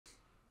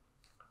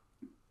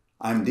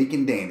I'm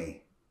Deacon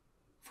Danny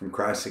from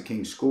Christ the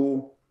King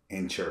School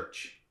and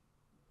Church.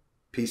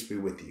 Peace be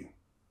with you.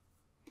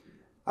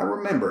 I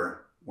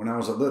remember when I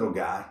was a little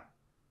guy,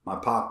 my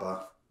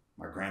papa,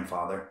 my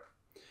grandfather,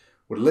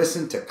 would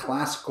listen to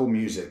classical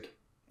music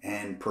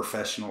and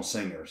professional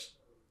singers.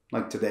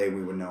 Like today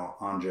we would know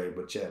Andrea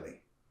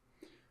Bocelli.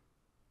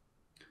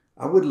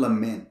 I would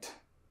lament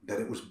that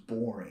it was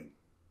boring.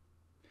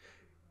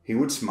 He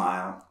would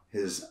smile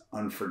his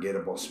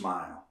unforgettable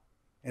smile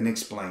and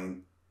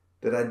explain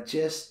that I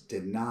just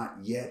did not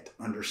yet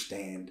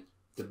understand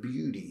the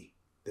beauty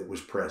that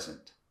was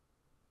present.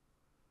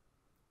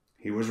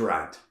 He was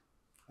right,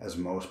 as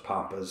most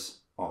papas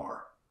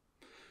are.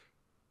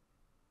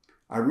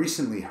 I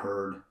recently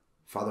heard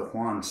Father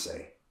Juan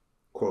say,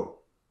 quote,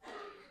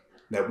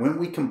 that when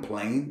we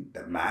complain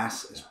that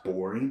Mass is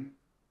boring,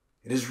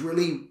 it is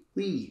really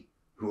we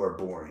who are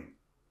boring.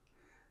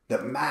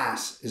 That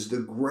Mass is the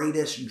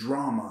greatest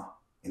drama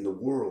in the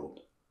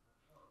world.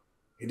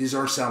 It is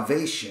our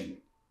salvation.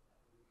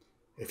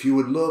 If you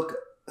would look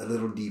a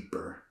little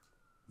deeper,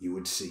 you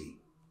would see.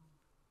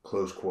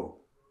 Close quote.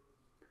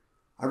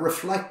 I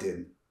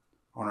reflected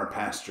on our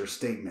pastor's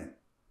statement.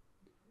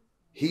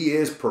 He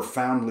is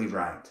profoundly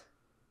right,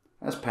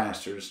 as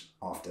pastors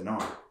often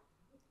are.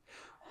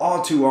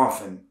 All too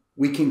often,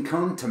 we can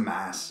come to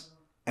Mass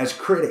as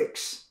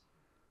critics,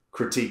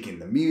 critiquing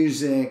the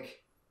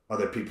music,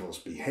 other people's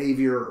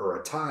behavior or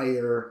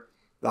attire,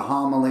 the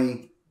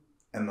homily,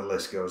 and the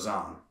list goes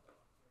on.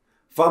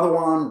 Father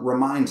Juan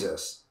reminds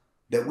us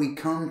that we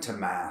come to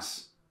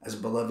Mass as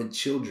beloved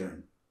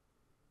children,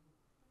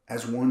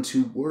 as ones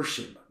who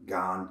worship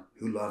God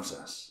who loves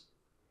us,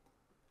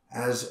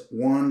 as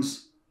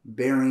ones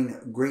bearing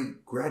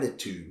great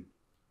gratitude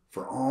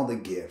for all the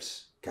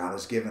gifts God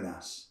has given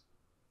us.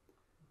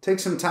 Take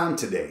some time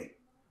today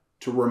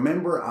to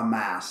remember a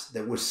Mass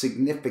that was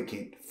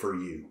significant for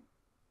you.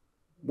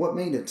 What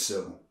made it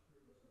so?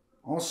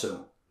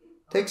 Also,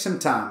 take some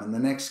time in the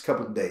next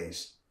couple of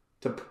days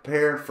to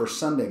prepare for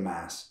Sunday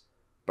Mass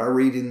by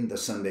reading the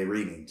Sunday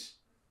readings.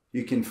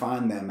 You can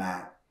find them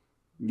at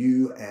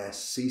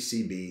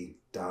usccb.org.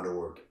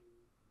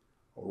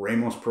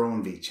 Oremos pro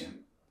invicem.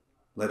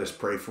 Let us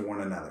pray for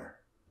one another.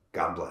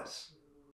 God bless.